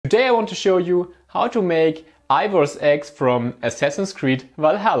Today I want to show you how to make Eivor's Axe from Assassin's Creed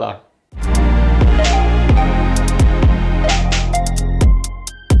Valhalla.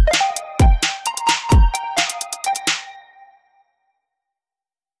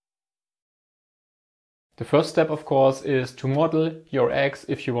 The first step, of course, is to model your axe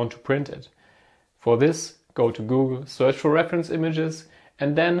if you want to print it. For this, go to Google, search for reference images,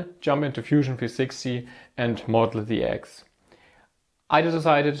 and then jump into Fusion 360 and model the axe. I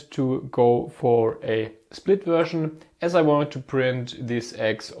decided to go for a split version as I wanted to print this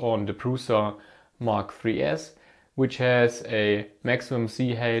axe on the Prusa Mark IIIs, which has a maximum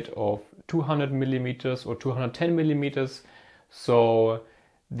C height of 200 millimeters or 210 millimeters. So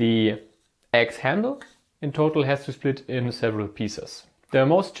the axe handle in total has to split in several pieces. The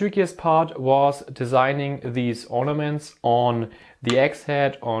most trickiest part was designing these ornaments on the axe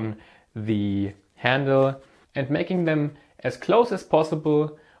head, on the handle, and making them as close as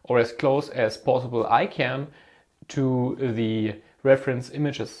possible, or as close as possible I can, to the reference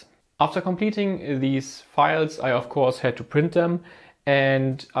images. After completing these files, I of course had to print them,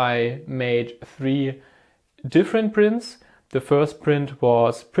 and I made 3 different prints. The first print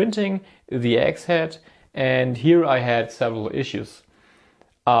was printing the axe head, and here I had several issues.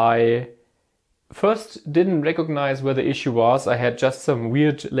 I first didn't recognize where the issue was. I had just some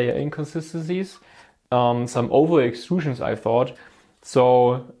weird layer inconsistencies, some over extrusions I thought.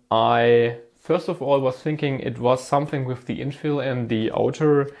 So I first of all was thinking it was something with the infill and the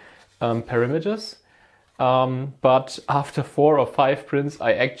outer perimeters. But after 4 or 5 prints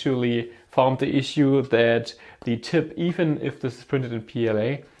I actually found the issue that the tip, even if this is printed in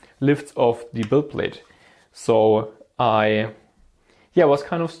PLA, lifts off the build plate. So I was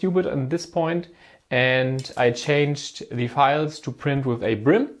kind of stupid at this point, and I changed the files to print with a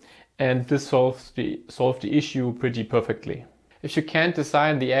brim, and this solved the issue pretty perfectly. If you can't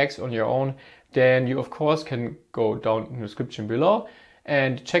design the axe on your own, then you of course can go down in the description below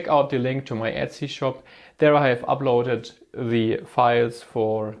and check out the link to my Etsy shop. There I have uploaded the files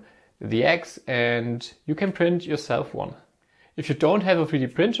for the axe, and you can print yourself one. If you don't have a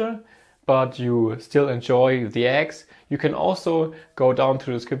 3D printer, but you still enjoy the axe, you can also go down to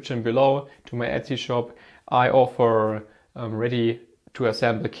the description below to my Etsy shop. I offer ready to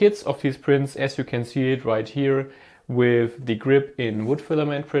assemble kits of these prints, as you can see it right here, with the grip in wood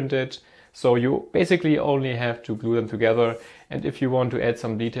filament printed. So you basically only have to glue them together, and if you want to add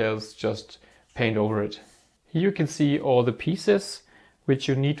some details, just paint over it. Here you can see all the pieces which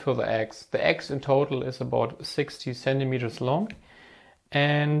you need for the axe. The axe in total is about 60 centimeters long,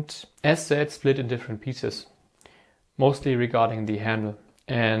 and as said, split in different pieces, mostly regarding the handle.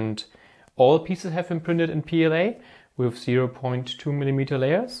 And all pieces have been printed in PLA with 0.2 millimeter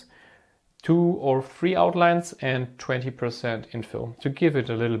layers, 2 or 3 outlines, and 20% infill to give it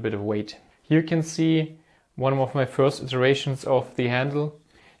a little bit of weight. Here you can see one of my first iterations of the handle.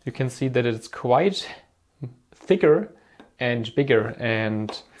 You can see that it's quite thicker and bigger,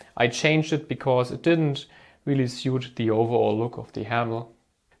 and I changed it because it didn't really suit the overall look of the handle.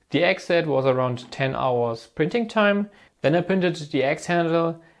 The axe head was around 10 hours printing time. Then I printed the axe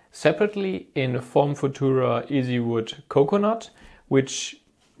handle separately in Formfurtura Easywood coconut, which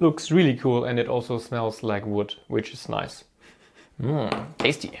looks really cool, and it also smells like wood, which is nice.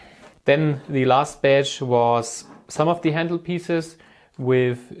 Tasty. Then the last batch was some of the handle pieces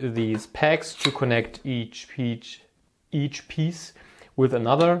with these pegs to connect each piece with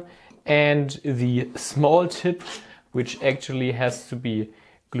another, and the small tip which actually has to be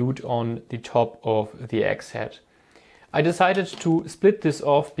glued on the top of the axe head. I decided to split this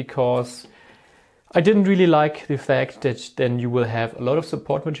off because I didn't really like the fact that then you will have a lot of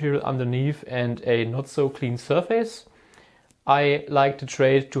support material underneath and a not so clean surface. I like the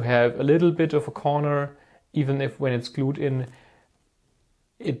trade to have a little bit of a corner, even if when it's glued in,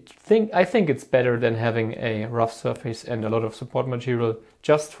 I think it's better than having a rough surface and a lot of support material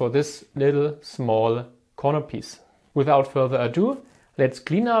just for this little small corner piece. Without further ado, let's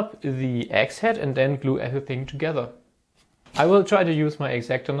clean up the axe head and then glue everything together. I will try to use my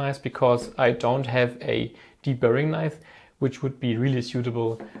X-Acto knives because I don't have a deburring knife, which would be really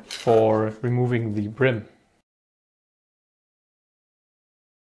suitable for removing the brim.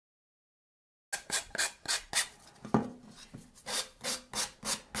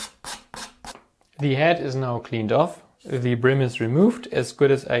 The head is now cleaned off, the brim is removed as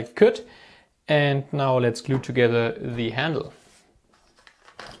good as I could, and now let's glue together the handle.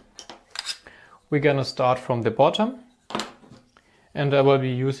 We're gonna start from the bottom, and I will be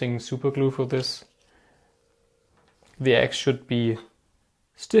using super glue for this. The axe should be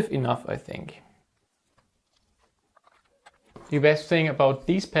stiff enough, I think. The best thing about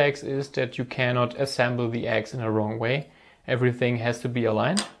these packs is that you cannot assemble the axe in a wrong way. Everything has to be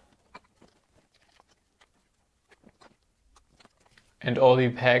aligned. And all the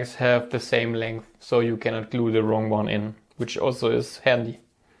packs have the same length, so you cannot glue the wrong one in, which also is handy.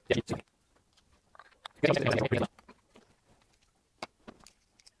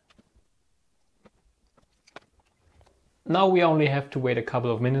 Now we only have to wait a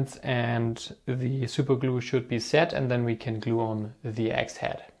couple of minutes and the super glue should be set, and then we can glue on the axe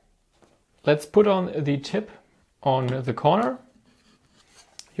head. Let's put on the tip on the corner.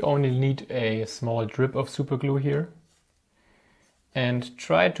 You only need a small drip of super glue here. And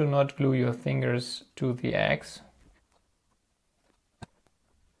try to not glue your fingers to the axe.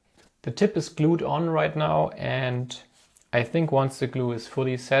 The tip is glued on right now, and I think once the glue is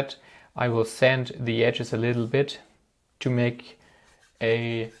fully set, I will sand the edges a little bit to make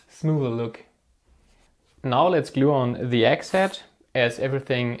a smoother look. Now let's glue on the axe head as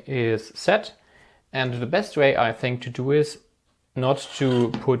everything is set. And the best way I think to do is not to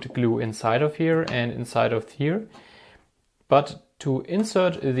put glue inside of here and inside of here, but to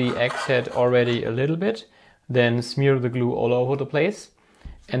insert the axe head already a little bit, then smear the glue all over the place,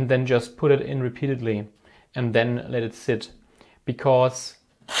 and then just put it in repeatedly, and then let it sit. Because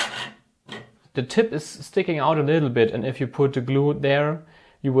the tip is sticking out a little bit, and if you put the glue there,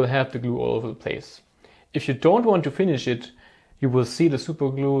 you will have the glue all over the place. If you don't want to finish it, you will see the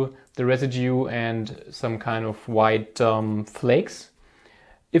super glue, the residue, and some kind of white flakes.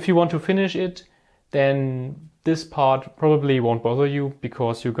 If you want to finish it, then this part probably won't bother you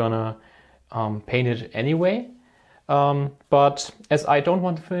because you're gonna paint it anyway. But as I don't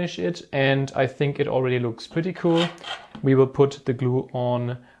want to finish it and I think it already looks pretty cool, we will put the glue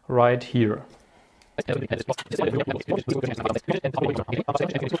on right here.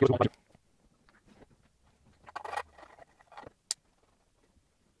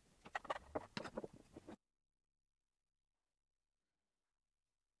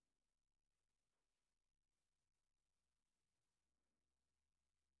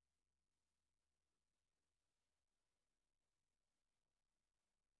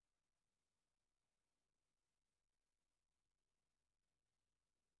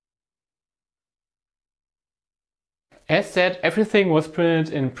 As said, everything was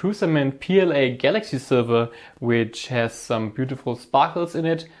printed in Prusament PLA Galaxy Silver, which has some beautiful sparkles in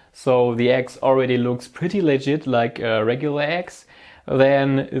it, so the axe already looks pretty legit like a regular axe.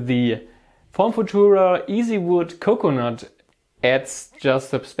 Then the Formfurtura Easywood Coconut adds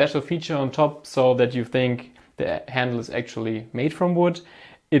just a special feature on top so that you think the handle is actually made from wood.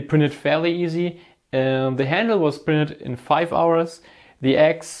 It printed fairly easy. The handle was printed in 5 hours. The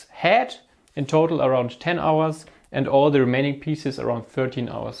axe head in total around 10 hours. And all the remaining pieces around 13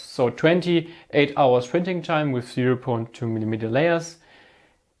 hours. So 28 hours printing time with 0.2mm layers.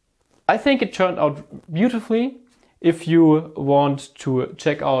 I think it turned out beautifully. If you want to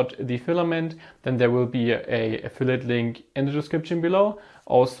check out the filament, then there will be a affiliate link in the description below.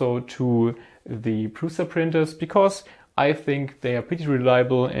 Also to the Prusa printers, because I think they are pretty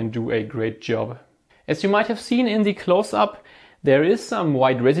reliable and do a great job. As you might have seen in the close-up, there is some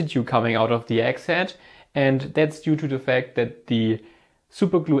white residue coming out of the axe head. And that's due to the fact that the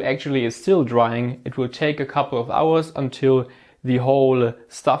super glue actually is still drying. It will take a couple of hours until the whole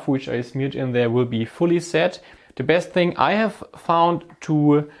stuff which I smeared in there will be fully set. The best thing I have found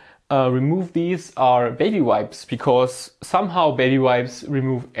to remove these are baby wipes, because somehow baby wipes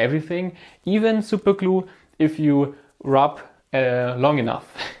remove everything, even super glue, if you rub long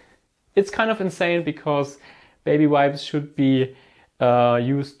enough. It's kind of insane because baby wipes should be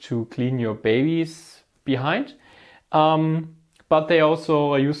used to clean your babies behind, but they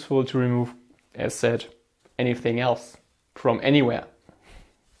also are useful to remove, as said, anything else from anywhere.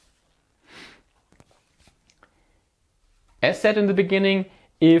 As said in the beginning,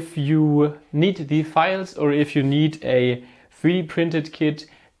 if you need the files or if you need a 3D printed kit,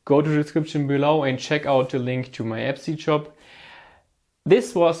 go to the description below and check out the link to my Etsy shop.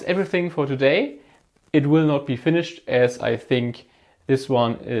 This was everything for today. It will not be finished, as I think this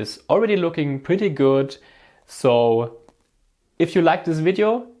one is already looking pretty good. So if you like this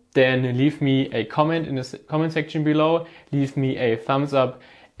video, then leave me a comment in the comment section below. Leave me a thumbs up,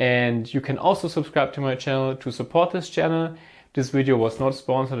 and you can also subscribe to my channel to support this channel. This video was not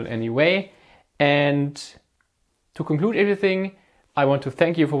sponsored in any way. And to conclude everything, I want to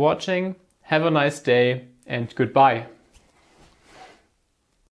thank you for watching. Have a nice day and goodbye.